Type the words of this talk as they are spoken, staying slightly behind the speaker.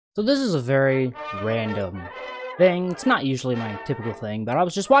So this is a very random thing. It's not usually my typical thing, but I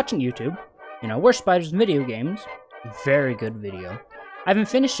was just watching YouTube. You know, Worst Spiders in Video Games. Very good video. I haven't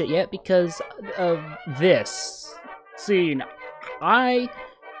finished it yet because of this. See, I've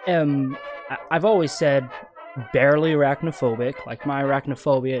always said barely arachnophobic. Like, my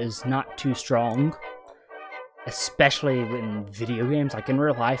arachnophobia is not too strong. Especially in video games. Like, in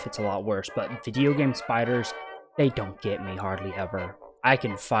real life, it's a lot worse. But video game spiders, they don't get me hardly ever. I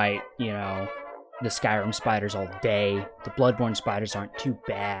can fight, you know, the Skyrim spiders all day. The Bloodborne spiders aren't too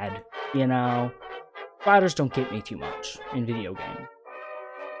bad, you know. Spiders don't get me too much in video games.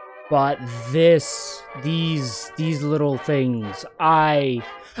 But these little things,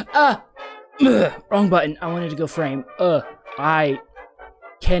 wrong button. I wanted to go frame. I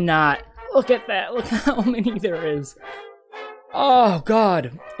cannot. Look at that. Look at how many there is. Oh,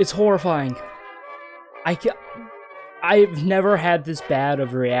 God. It's horrifying. I've never had this bad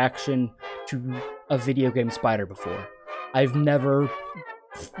of a reaction to a video game spider before. They've never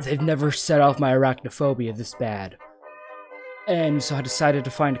set off my arachnophobia this bad. And so I decided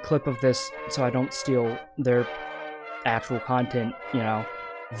to find a clip of this so I don't steal their actual content, you know.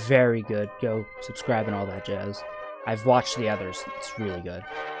 Very good. Go subscribe and all that jazz. I've watched the others. It's really good.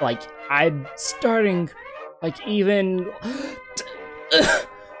 Like, I'm starting, like, even...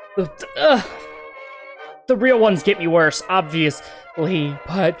 The real ones get me worse, obviously,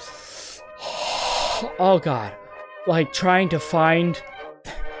 but... Oh, God. Like, trying to find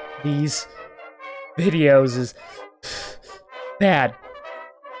these videos is bad.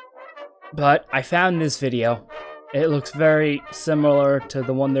 But I found this video. It looks very similar to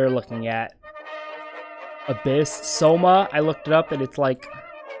the one they're looking at. Abyss. Soma, I looked it up, and it's like...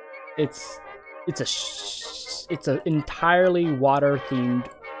 It's an entirely water-themed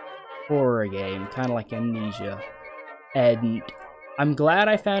horror game, kind of like Amnesia. And I'm glad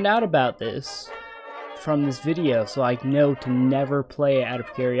I found out about this from this video, so I know to never play it out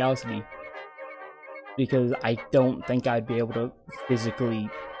of curiosity. Because I don't think I'd be able to physically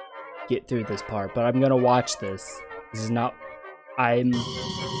get through this part, but I'm gonna watch this. This is not... Oh,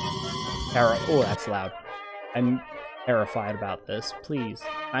 that's loud. I'm terrified about this. Please.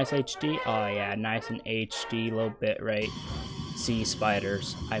 Nice HD? Oh yeah, nice and HD, low bit rate. Sea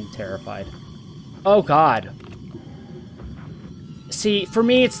spiders. I'm terrified. Oh, God. See, for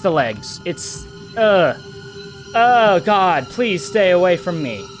me, it's the legs. It's... Oh, God. Please stay away from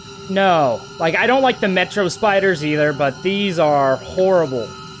me. No. Like, I don't like the Metro spiders either, but these are horrible.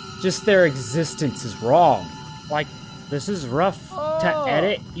 Just their existence is wrong. Like, this is rough to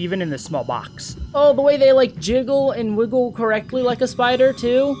edit, even in this small box. Oh, the way they, like, jiggle and wiggle correctly like a spider,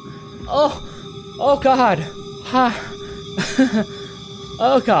 too. Oh, God. Ha.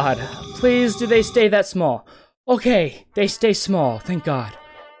 Oh, God. Please, do they stay that small? Okay, they stay small, thank God.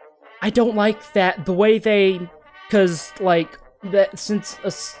 I don't like that, the way they... Because, like, that since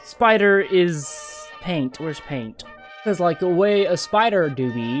a spider is paint, where's paint? Because, like, the way a spider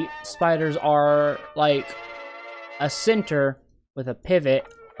do be, spiders are, like, a center with a pivot,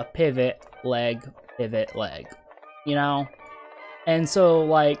 leg, pivot, leg. You know? And so,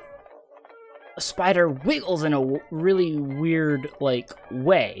 like, a spider wiggles in a really weird, like,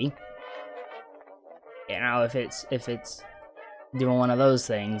 way. You know, if it's doing one of those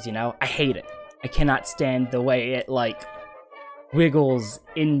things, you know, I hate it. I cannot stand the way it, like, wiggles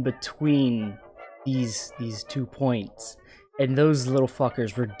in between these 2 points. And those little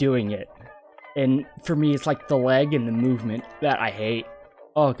fuckers were doing it. And for me, it's like the leg and the movement that I hate.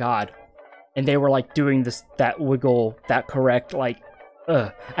 Oh, God. And they were, like, doing that wiggle, that correct, like,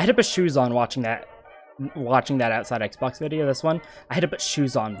 I had to put shoes on watching that outside Xbox video, this one. I had to put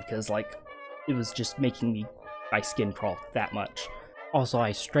shoes on because, like, it was just making my skin crawl that much. Also,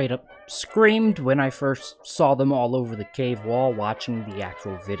 I straight up screamed when I first saw them all over the cave wall watching the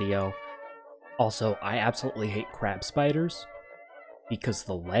actual video. Also, I absolutely hate crab spiders because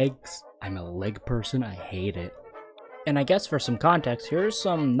the legs, I'm a leg person, I hate it. And I guess for some context, here's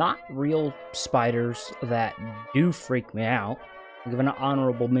some not real spiders that do freak me out. I'll give an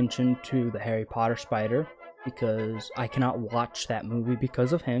honorable mention to the Harry Potter spider, because I cannot watch that movie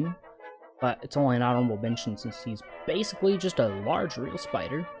because of him. But it's only an honorable mention since he's basically just a large real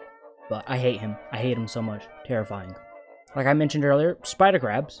spider. But I hate him. I hate him so much. Terrifying. Like I mentioned earlier, spider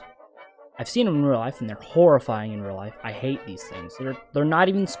crabs. I've seen them in real life, and they're horrifying in real life. I hate these things. They're not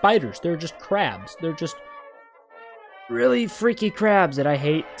even spiders. They're just crabs. They're just really freaky crabs that I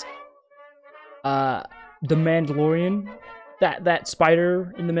hate. The Mandalorian. That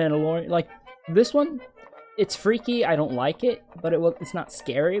spider in the Mandalorian, like, this one, it's freaky, I don't like it, but it's not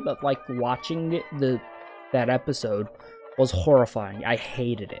scary, but, like, watching that episode was horrifying. I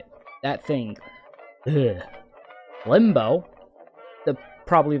hated it. That thing. Ugh. Limbo,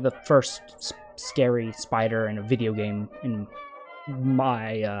 probably the first scary spider in a video game in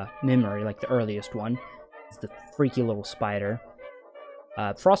my memory, like the earliest one. It's the freaky little spider.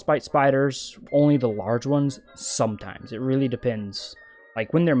 Frostbite spiders, only the large ones, sometimes. It really depends.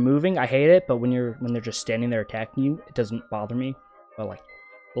 Like, when they're moving, I hate it, but when they're just standing there attacking you, it doesn't bother me. But, like,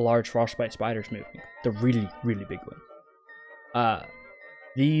 the large frostbite spiders moving, the really, really big one.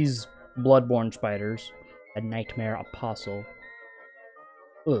 These bloodborne spiders, a nightmare apostle.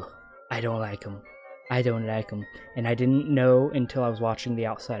 Ugh, I don't like them. I don't like them. And I didn't know until I was watching the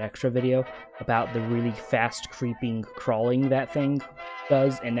Outside Extra video about the really fast creeping crawling that thing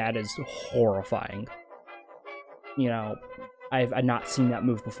does, and that is horrifying. You know, I've not seen that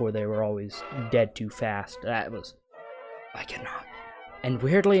move before. They were always dead too fast. I cannot. And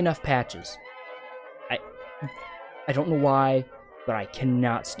weirdly enough, Patches. I don't know why, but I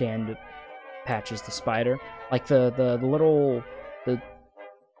cannot stand Patches the spider. Like in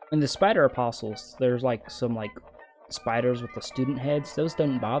the Spider Apostles, there's like some like spiders with the student heads. Those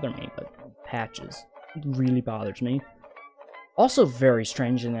don't bother me, but Patches really bothers me. Also, very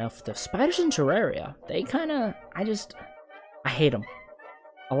strange enough, the spiders in Terraria, they kind of, I hate them.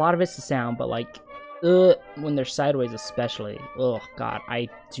 A lot of it's the sound, but like, when they're sideways especially, oh god, I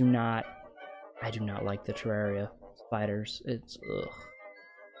do not like the Terraria spiders. It's, ugh.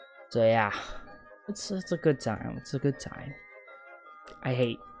 So yeah, it's a good time. It's a good time. I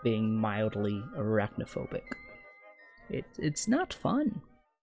hate being mildly arachnophobic. It's not fun.